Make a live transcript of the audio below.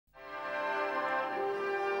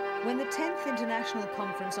When the 10th International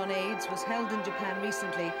Conference on AIDS was held in Japan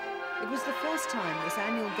recently, it was the first time this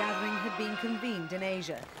annual gathering had been convened in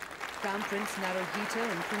Asia. Crown Prince Naruhito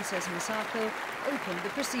and Princess Masako opened the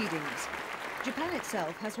proceedings. Japan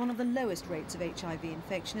itself has one of the lowest rates of HIV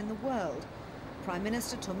infection in the world. Prime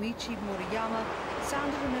Minister Tomiichi Murayama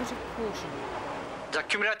sounded a note of caution. The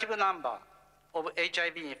cumulative number of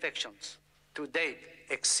HIV infections to date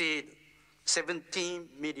exceed 17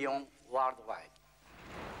 million worldwide.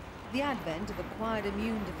 The advent of Acquired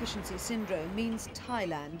Immune Deficiency Syndrome means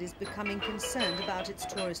Thailand is becoming concerned about its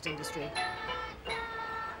tourist industry.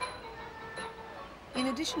 In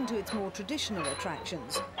addition to its more traditional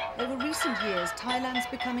attractions, over recent years Thailand's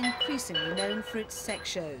become increasingly known for its sex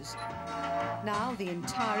shows. Now the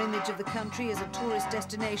entire image of the country as a tourist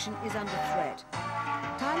destination is under threat.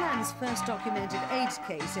 Thailand's first documented AIDS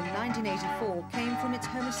case in 1984 came from its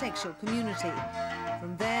homosexual community.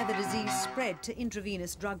 From there, the disease spread to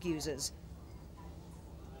intravenous drug users.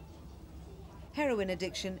 Heroin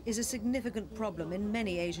addiction is a significant problem in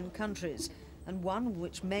many Asian countries, and one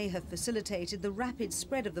which may have facilitated the rapid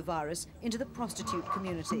spread of the virus into the prostitute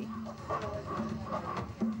community.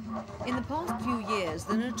 In the past few years,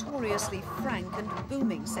 the notoriously frank and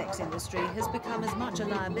booming sex industry has become as much a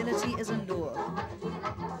liability as a lure.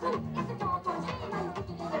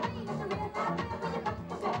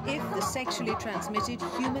 If the sexually transmitted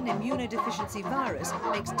Human Immunodeficiency Virus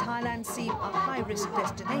makes Thailand seem a high-risk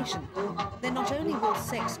destination, then not only will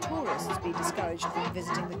sex tourists be discouraged from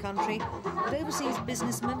visiting the country, but overseas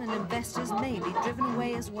businessmen and investors may be driven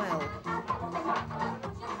away as well.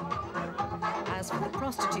 As for the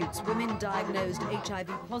prostitutes, women diagnosed HIV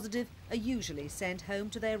positive are usually sent home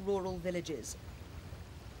to their rural villages.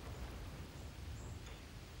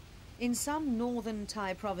 In some northern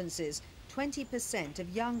Thai provinces, 20%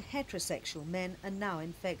 of young heterosexual men are now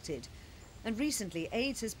infected. And recently,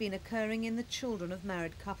 AIDS has been occurring in the children of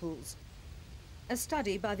married couples. A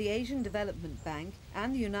study by the Asian Development Bank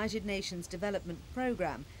and the United Nations Development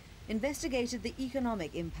Programme investigated the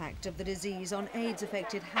economic impact of the disease on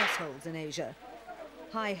AIDS-affected households in Asia.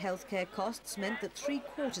 High healthcare costs meant that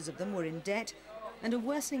 3/4 of them were in debt, and a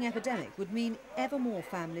worsening epidemic would mean ever more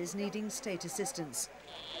families needing state assistance.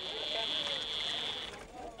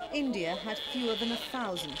 India had fewer than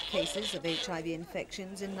 1,000 cases of HIV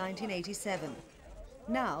infections in 1987.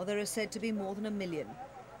 Now there are said to be more than 1 million.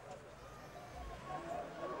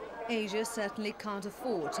 Asia certainly can't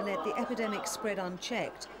afford to let the epidemic spread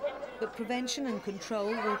unchecked, but prevention and control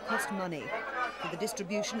will cost money for the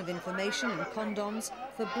distribution of information and condoms,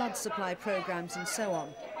 for blood supply programs and so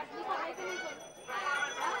on.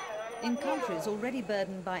 In countries already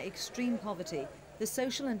burdened by extreme poverty, the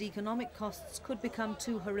social and economic costs could become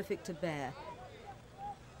too horrific to bear.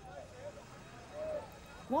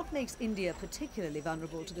 What makes India particularly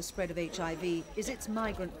vulnerable to the spread of HIV is its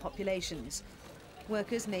migrant populations.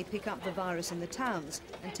 Workers may pick up the virus in the towns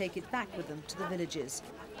and take it back with them to the villages.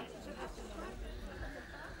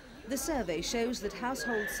 The survey shows that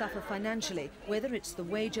households suffer financially, whether it's the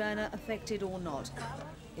wage earner affected or not.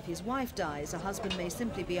 If his wife dies, a husband may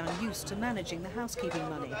simply be unused to managing the housekeeping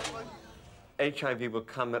money. HIV will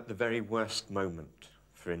come at the very worst moment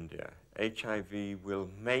for India. HIV will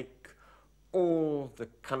make all the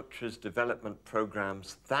country's development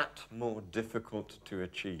programs that more difficult to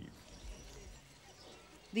achieve.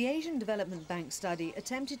 The Asian Development Bank study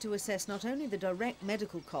attempted to assess not only the direct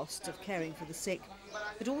medical costs of caring for the sick,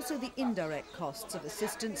 but also the indirect costs of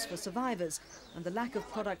assistance for survivors and the lack of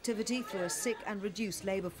productivity through a sick and reduced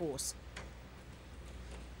labour force.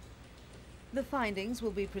 The findings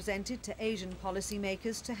will be presented to Asian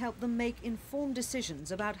policymakers to help them make informed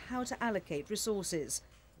decisions about how to allocate resources.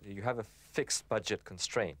 You have a fixed budget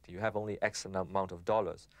constraint. You have only X amount of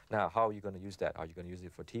dollars. Now, how are you going to use that? Are you going to use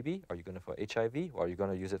it for TB? Are you going to for HIV? Or are you going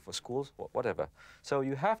to use it for schools? Whatever. So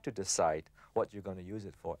you have to decide what you're going to use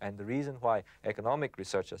it for. And the reason why economic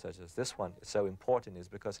research such as this one is so important is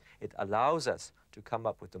because it allows us to come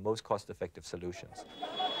up with the most cost-effective solutions.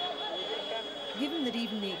 Given that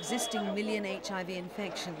even the existing million HIV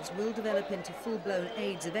infections will develop into full-blown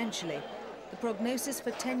AIDS eventually, the prognosis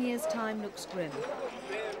for 10 years' time looks grim.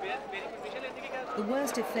 The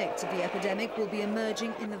worst effects of the epidemic will be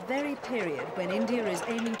emerging in the very period when India is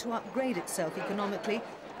aiming to upgrade itself economically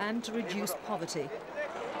and to reduce poverty.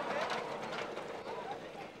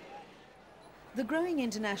 The growing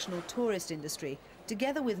international tourist industry,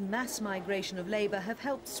 together with mass migration of labour, have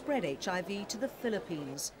helped spread HIV to the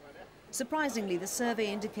Philippines. Surprisingly, the survey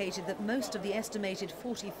indicated that most of the estimated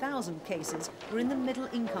 40,000 cases were in the middle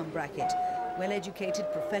income bracket,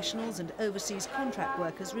 well-educated professionals and overseas contract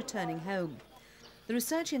workers returning home. The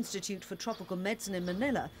Research Institute for Tropical Medicine in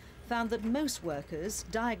Manila found that most workers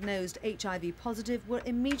diagnosed HIV positive were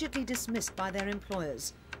immediately dismissed by their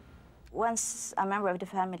employers. Once a member of the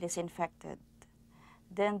family is infected,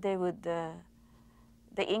 then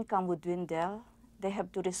the income would dwindle. They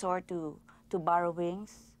have to resort to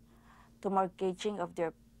borrowings, to mortgaging of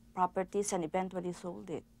their properties, and eventually sold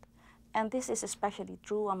it. And this is especially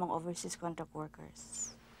true among overseas contract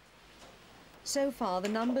workers. So far, the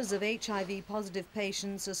numbers of HIV-positive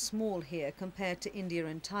patients are small here compared to India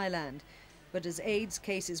and Thailand. But as AIDS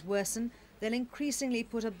cases worsen, they'll increasingly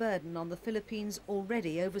put a burden on the Philippines'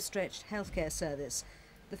 already overstretched healthcare service.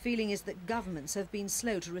 The feeling is that governments have been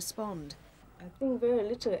slow to respond. I think very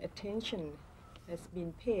little attention has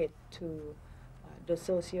been paid to the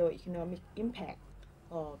socio-economic impact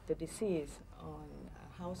of the disease on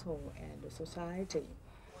household and the society.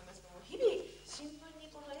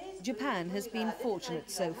 Japan has been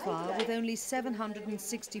fortunate so far, with only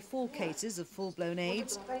 764 cases of full-blown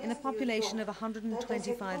AIDS in a population of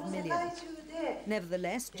 125 million.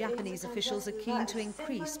 Nevertheless, Japanese officials are keen to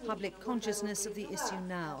increase public consciousness of the issue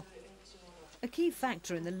now. A key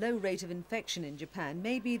factor in the low rate of infection in Japan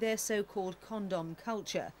may be their so-called condom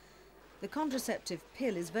culture. The contraceptive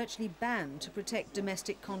pill is virtually banned to protect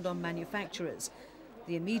domestic condom manufacturers.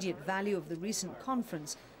 The immediate value of the recent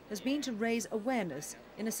conference has been to raise awareness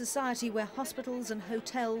in a society where hospitals and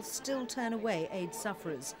hotels still turn away AIDS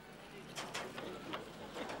sufferers.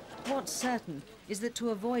 What's certain is that to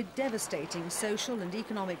avoid devastating social and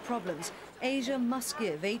economic problems, Asia must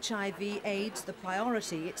give HIV/AIDS the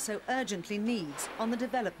priority it so urgently needs on the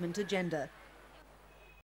development agenda.